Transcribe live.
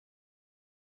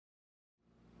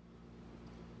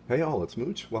Hey all, it's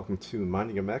Mooch. Welcome to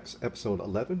Minding Your Mechs, episode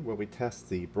 11, where we test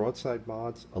the Broadside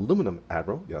Mods aluminum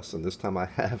Admiral. Yes, and this time I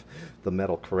have the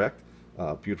metal correct.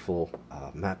 Beautiful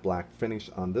matte black finish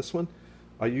on this one.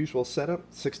 Our usual setup,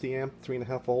 60 amp,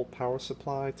 3.5 volt power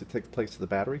supply to take the place of the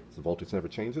battery. The voltage never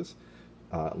changes.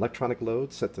 Electronic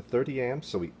load set to 30 amps,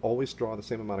 so we always draw the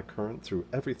same amount of current through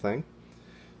everything.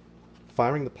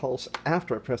 Firing the pulse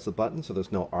after I press the button, so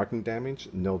there's no arcing damage,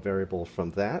 no variable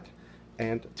from that.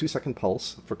 And 2-second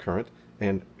pulse for current.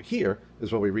 And here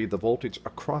is where we read the voltage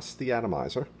across the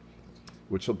atomizer,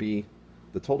 which will be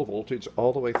the total voltage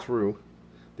all the way through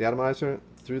the atomizer,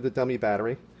 through the dummy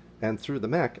battery, and through the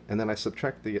mech. And then I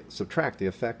subtract the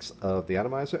effects of the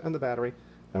atomizer and the battery,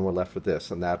 and we're left with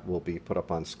this. And that will be put up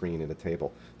on screen in a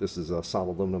table. This is a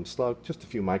solid aluminum slug, just a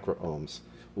few micro ohms.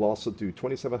 We'll also do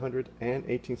 2700 and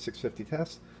 18650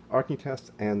 tests, arcing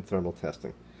tests, and thermal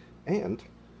testing. And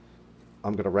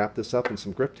I'm going to wrap this up in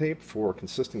some grip tape for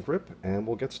consistent grip, and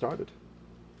we'll get started.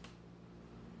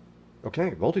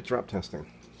 Okay, voltage drop testing.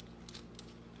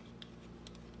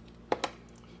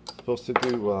 Supposed to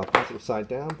do positive side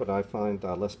down, but I find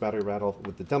less battery rattle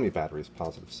with the dummy batteries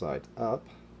positive side up.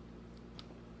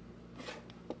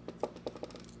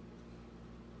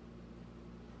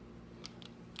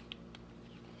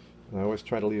 And I always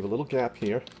try to leave a little gap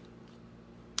here,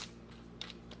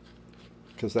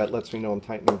 because that lets me know I'm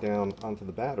tightening down onto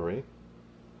the battery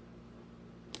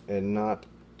and not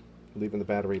leaving the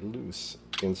battery loose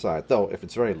inside. Though, if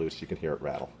it's very loose, you can hear it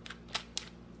rattle.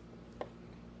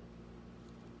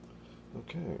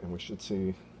 Okay, and we should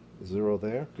see 0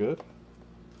 there. Good.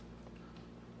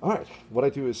 Alright, what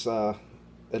I do is at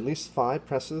least 5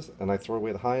 presses, and I throw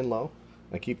away the high and low.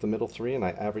 I keep the middle 3, and I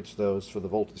average those for the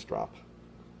voltage drop.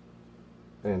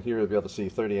 And here you'll be able to see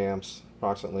 30 amps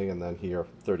approximately, and then here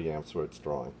 30 amps where it's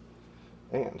drawing.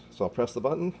 And so I'll press the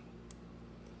button,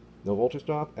 no voltage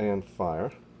drop, and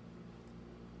fire.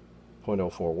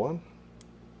 0.041,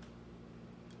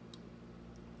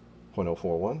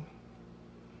 0.041,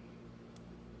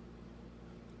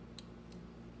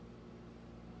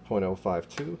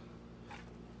 0.052.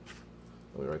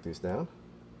 Let me write these down.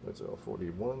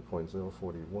 0.041,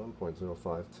 0.041,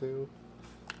 0.052.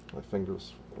 My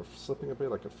fingers were slipping a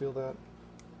bit, I could feel that.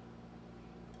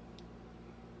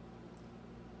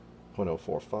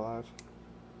 0.045,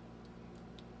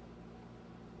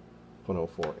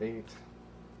 0.048. I'm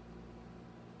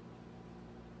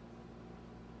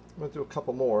going to do a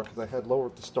couple more because I had lower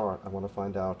at the start. I want to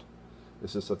find out,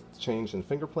 is this a change in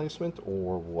finger placement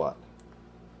or what?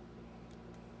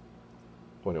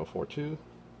 0.042.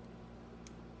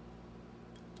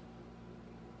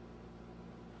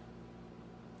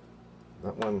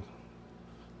 That one,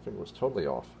 finger was totally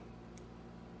off.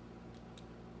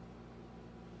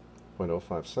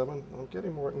 0.057. I'm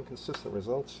getting more inconsistent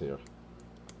results here.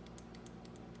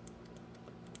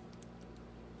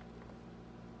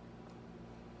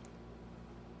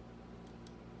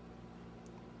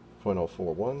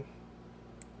 .041,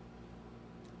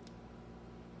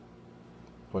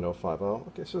 0.050.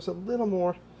 Okay, so there's a little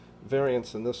more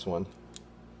variance in this one.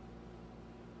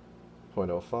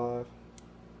 0.05,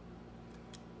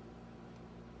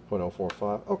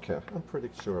 0.045. Okay, I'm pretty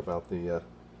sure about the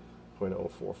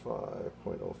 0.045,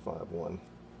 0.051.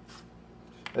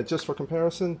 And just for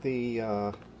comparison, the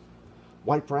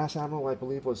white brass Admiral, I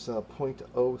believe, was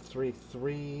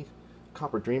 0.033.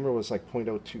 Copper Dreamer was like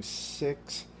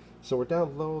 0.026. So we're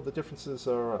down low. The differences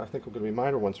are, I think, are going to be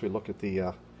minor once we look at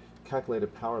the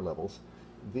calculated power levels.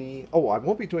 I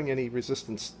won't be doing any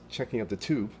resistance checking of the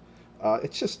tube.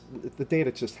 It's just, the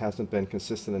data just hasn't been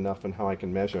consistent enough in how I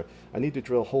can measure. I need to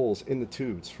drill holes in the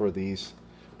tubes for these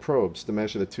probes to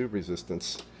measure the tube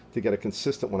resistance to get a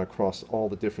consistent one across all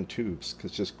the different tubes,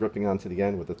 because just gripping onto the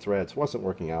end with the threads wasn't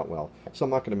working out well. So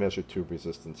I'm not going to measure tube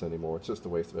resistance anymore. It's just a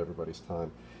waste of everybody's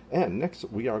time. And next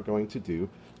we are going to do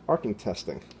arcing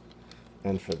testing.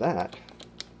 And for that,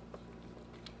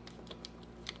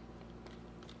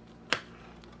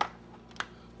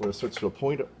 we're going to switch to a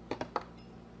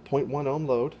 0.1 ohm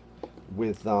load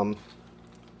with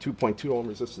 2.2 ohm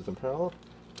resistors in parallel,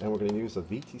 and we're going to use a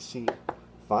VTC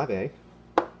 5A.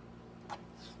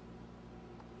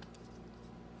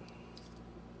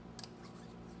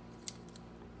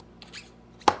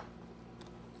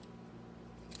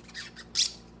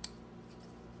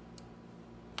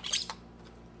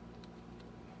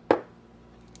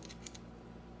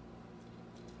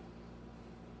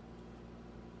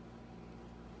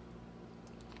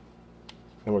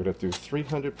 And we're going to do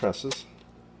 300 presses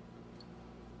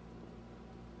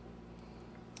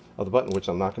of the button, which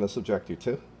I'm not going to subject you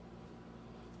to.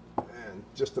 And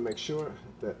just to make sure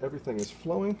that everything is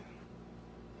flowing,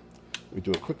 We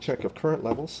do a quick check of current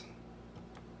levels.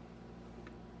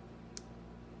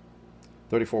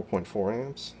 34.4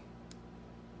 amps.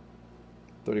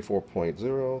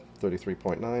 34.0,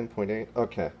 33.9, 0.8.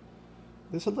 Okay.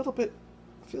 There's a little bit,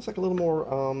 feels like a little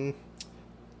more,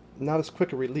 not as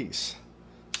quick a release.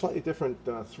 Slightly different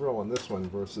throw on this one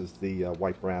versus the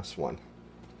white brass one.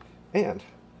 And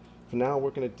for now, we're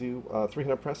going to do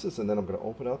 300 presses, and then I'm going to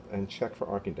open up and check for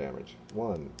arcing damage.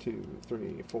 1, 2,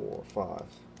 3, 4, 5,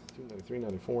 93,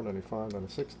 94, 95,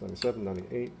 96, 97,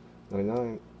 98,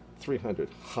 99, 300.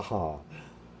 Haha.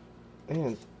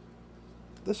 And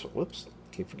this one, whoops,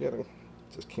 keep forgetting.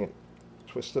 Just can't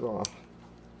twist it off.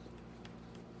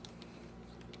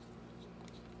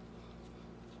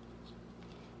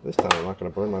 This time I'm not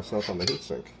going to burn myself on the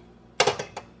heatsink.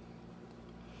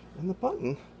 And the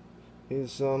button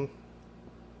is,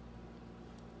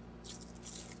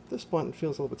 this button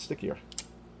feels a little bit stickier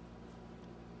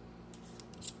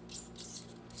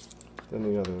than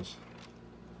the others.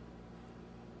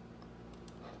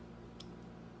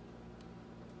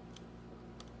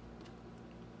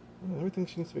 Well, everything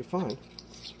seems to be fine.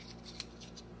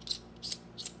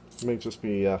 It may just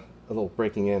be a little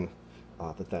breaking in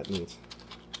that needs.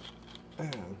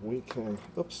 And we can,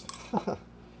 oops, I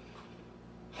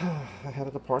had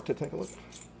it apart to take a look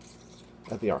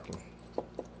at the arcing.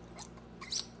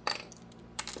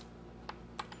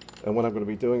 And what I'm going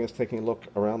to be doing is taking a look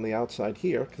around the outside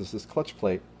here, because this clutch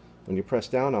plate, when you press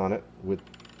down on it with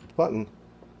the button,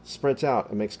 spreads out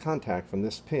and makes contact from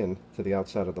this pin to the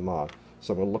outside of the mod.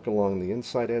 So I'm going to look along the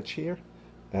inside edge here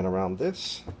and around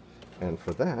this, and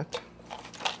for that,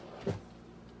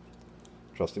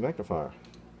 trusty magnifier.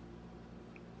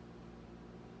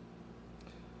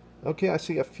 Okay, I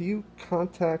see a few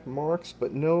contact marks,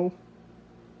 but no,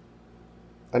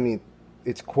 I mean,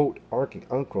 it's quote arcing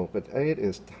unquote, but it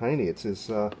is tiny. It's as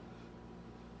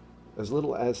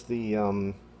little as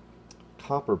the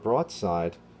copper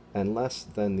broadside and less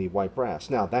than the white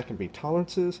brass. Now, that can be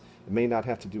tolerances. It may not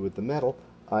have to do with the metal.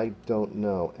 I don't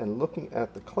know. And looking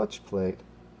at the clutch plate,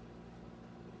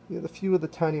 a few of the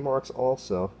tiny marks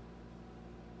also.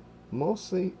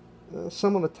 Mostly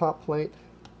some on the top plate,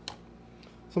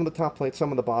 some of the top plate, some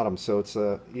on the bottom, so it's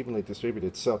evenly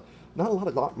distributed. So not a lot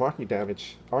of arcing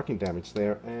damage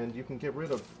there, and you can get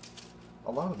rid of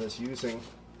a lot of this using,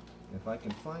 if I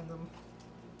can find them,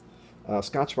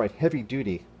 Scotch-Brite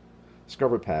heavy-duty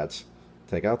scrubber pads.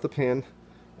 Take out the pin,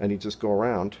 and you just go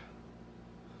around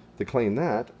to clean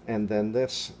that, and then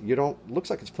this, looks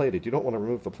like it's plated. You don't want to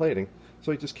remove the plating,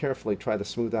 so you just carefully try to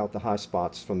smooth out the high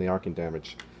spots from the arcing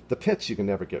damage. The pits you can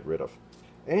never get rid of.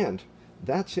 And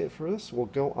that's it for us. We'll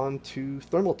go on to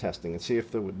thermal testing and see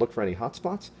if they would look for any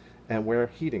hotspots and where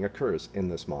heating occurs in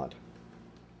this mod.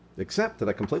 Except that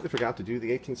I completely forgot to do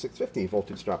the 18650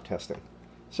 voltage drop testing.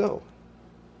 So,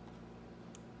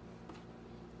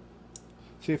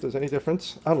 see if there's any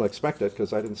difference. I don't expect it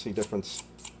because I didn't see difference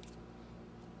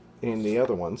in the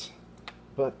other ones.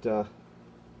 But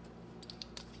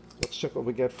let's check what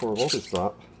we get for a voltage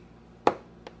drop.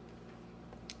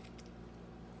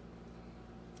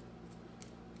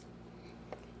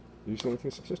 Using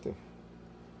 18650.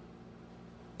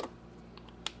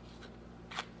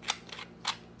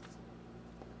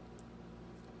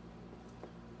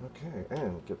 Okay,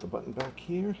 and get the button back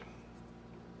here.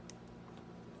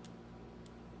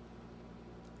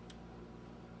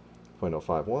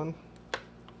 .051,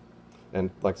 and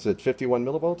like I said, 51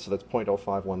 millivolts, so that's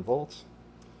 0.051 volts.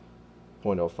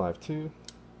 0.052,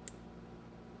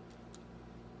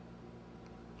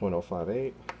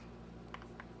 0.058,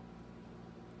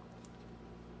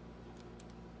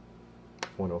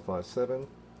 0.057,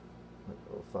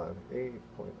 0.058,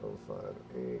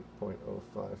 0.058,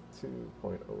 0.052,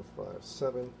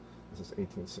 0.057. This is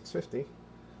 18650.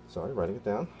 Sorry, writing it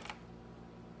down.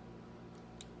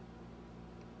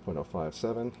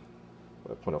 0.057,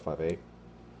 0.058,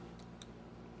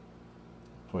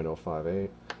 0.058.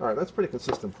 All right, that's pretty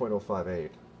consistent, 0.058.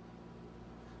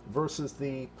 Versus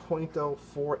the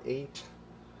 0.048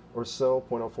 or so,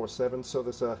 0.047. So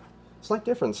there's a slight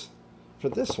difference for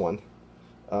this one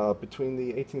between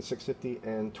the 18650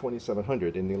 and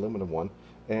 2700 in the aluminum one.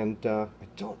 And I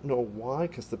don't know why,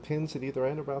 because the pins at either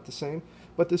end are about the same,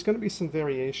 but there's going to be some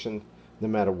variation no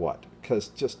matter what, because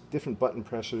just different button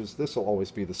pressures, this will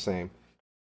always be the same.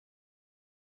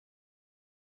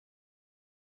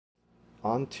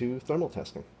 On to thermal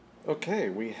testing. Okay,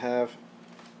 we have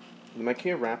the Mech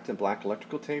here wrapped in black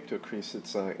electrical tape to increase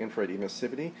its infrared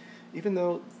emissivity. Even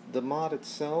though the mod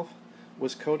itself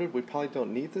was coated, we probably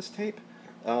don't need this tape,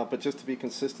 but just to be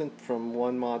consistent from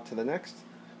one mod to the next,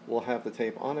 we'll have the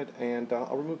tape on it, and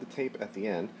I'll remove the tape at the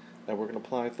end. And we're going to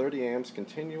apply 30 amps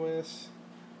continuous.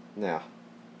 Now,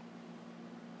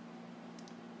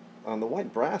 on the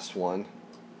white brass one,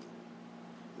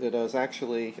 it is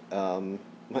actually,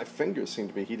 my fingers seem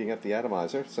to be heating up the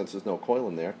atomizer, since there's no coil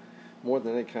in there, more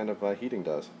than any kind of heating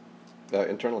does,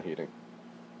 internal heating.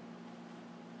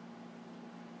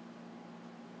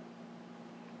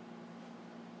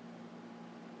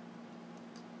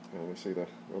 Let me see where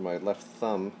my left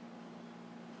thumb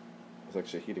is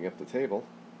actually heating up the table.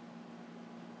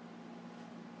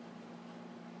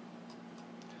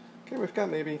 Okay, we've got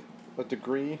maybe a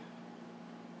degree,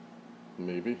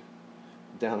 maybe,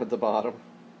 down at the bottom.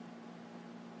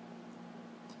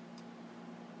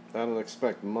 I don't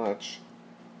expect much.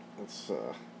 Let's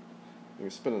maybe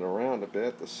spin it around a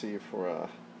bit to see for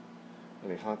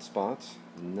any hot spots.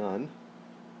 None.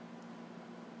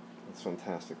 That's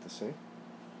fantastic to see.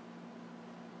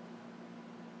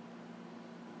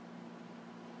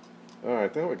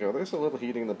 Alright, there we go. There's a little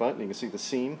heating in the button. You can see the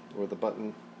seam where the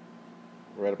button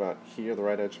right about here, the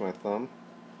right edge of my thumb.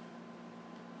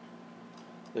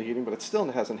 The heating, but it still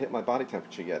hasn't hit my body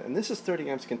temperature yet. And this is 30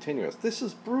 amps continuous. This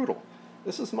is brutal.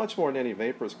 This is much more than any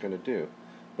vapor is going to do.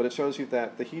 But it shows you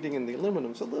that the heating in the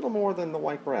aluminum is a little more than the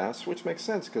white brass, which makes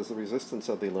sense because the resistance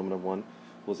of the aluminum one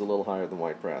was a little higher than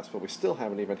white brass. But we still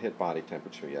haven't even hit body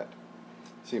temperature yet.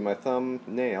 See, my thumb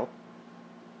nail,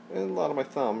 and a lot of my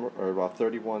thumb are about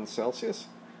 31 Celsius.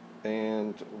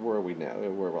 And where are we now?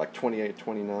 We're like 28,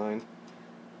 29.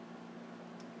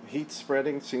 Heat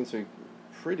spreading seems to be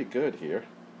pretty good here.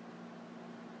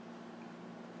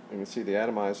 You can see the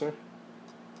atomizer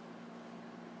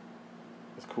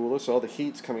is cooler, so all the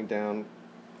heat's coming down,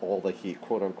 all the heat,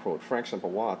 quote unquote, fraction of a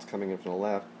watt's coming in from the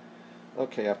left.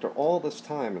 Okay, after all this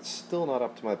time, it's still not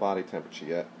up to my body temperature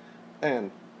yet,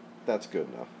 and that's good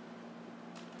enough.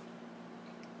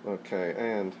 Okay,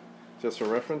 and just for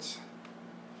reference,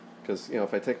 because, you know,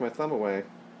 if I take my thumb away,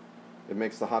 it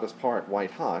makes the hottest part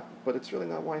white hot, but it's really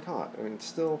not white hot. I mean, it's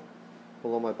still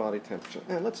below my body temperature.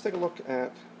 And let's take a look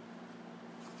at,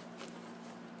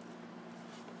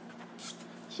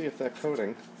 see if that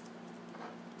coating.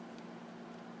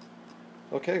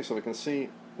 Okay, so we can see,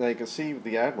 now you can see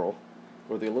the Admiral,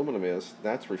 where the aluminum is,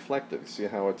 that's reflective. See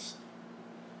how it's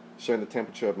showing the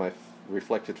temperature of my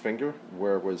reflected finger,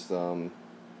 where it was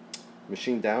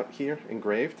machined out here,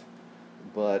 engraved.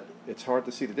 But it's hard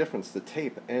to see the difference. The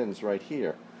tape ends right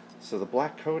here, so the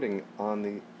black coating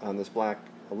on this black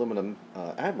aluminum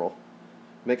Admiral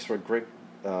makes for a great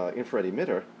infrared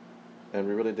emitter, and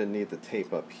we really didn't need the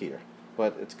tape up here.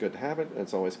 But it's good to have it, and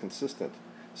it's always consistent.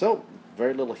 So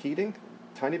very little heating,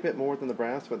 tiny bit more than the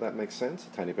brass, but that makes sense.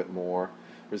 A tiny bit more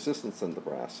resistance than the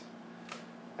brass.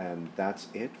 And that's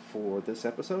it for this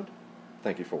episode.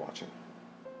 Thank you for watching.